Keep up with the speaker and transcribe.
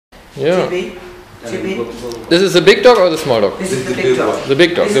Yeah. Tibby. This is the big dog or the small dog? This is the big dog. The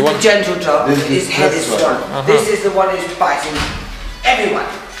big dog. This The is one. the gentle dog. His head is strong. This is the one who's biting everyone.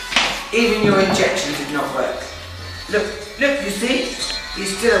 Even your injections did not work. Look, you see?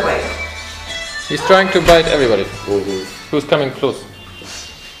 He's still awake. He's trying to bite everybody who's coming close.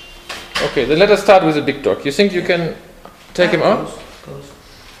 Okay, then let us start with the big dog. You think you can take him out?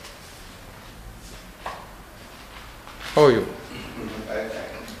 How are you?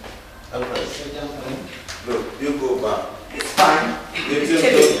 Look, you go back. It's fine.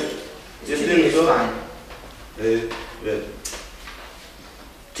 Tibby is fine.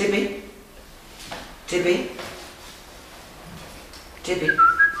 Tibby.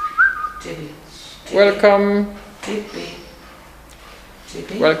 Welcome. Tibby.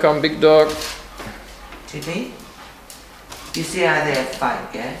 Welcome, big dog. Tibby. You see how they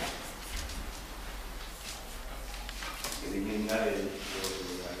fight, yeah?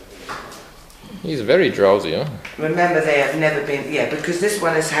 He's very drowsy, huh? Remember, they have never been, because this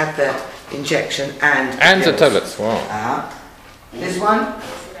one has had the injection and the tablets. Wow. This one?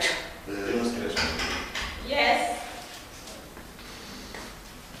 Yes.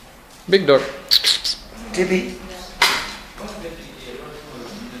 Big dog. Tibby.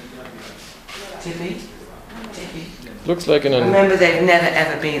 Looks like in a. Remember, they've never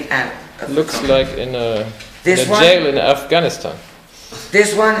ever been out. Looks like in a This one? jail in Afghanistan.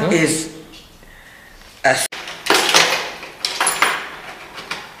 This one is a.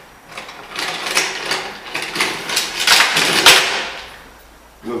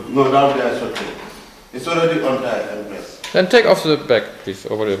 No, down there is okay. It's already on tight and pressed. Then take off the bag, please,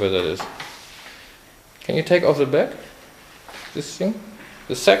 or whatever that is. Can you take off the bag? This thing?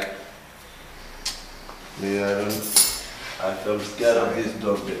 The sack? Yeah, I'm scared of this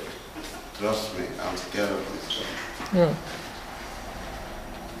dog. Trust me, I'm scared of this dog. Yeah.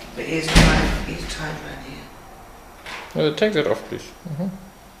 But he's tied right here. Take that off, please.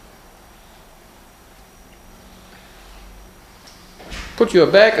 Put your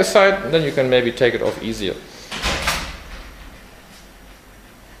bag aside, then you can maybe take it off easier.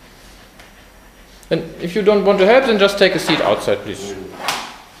 And if you don't want to help, then just take a seat outside, please.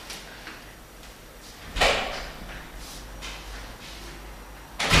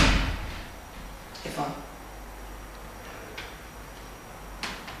 Yvonne.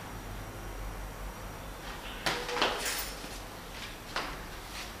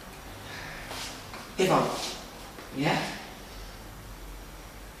 Yvonne. Yeah?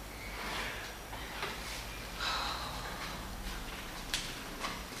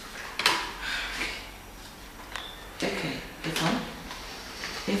 Okay, Yvonne.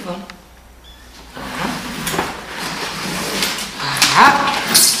 Yvonne.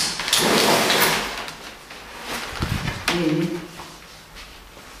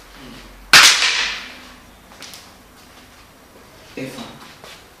 Yvonne.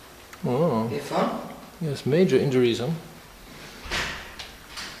 Oh, Yvonne. yes, major injuries, huh?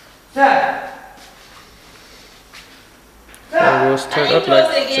 Sir. I was tied up like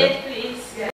again, that. please.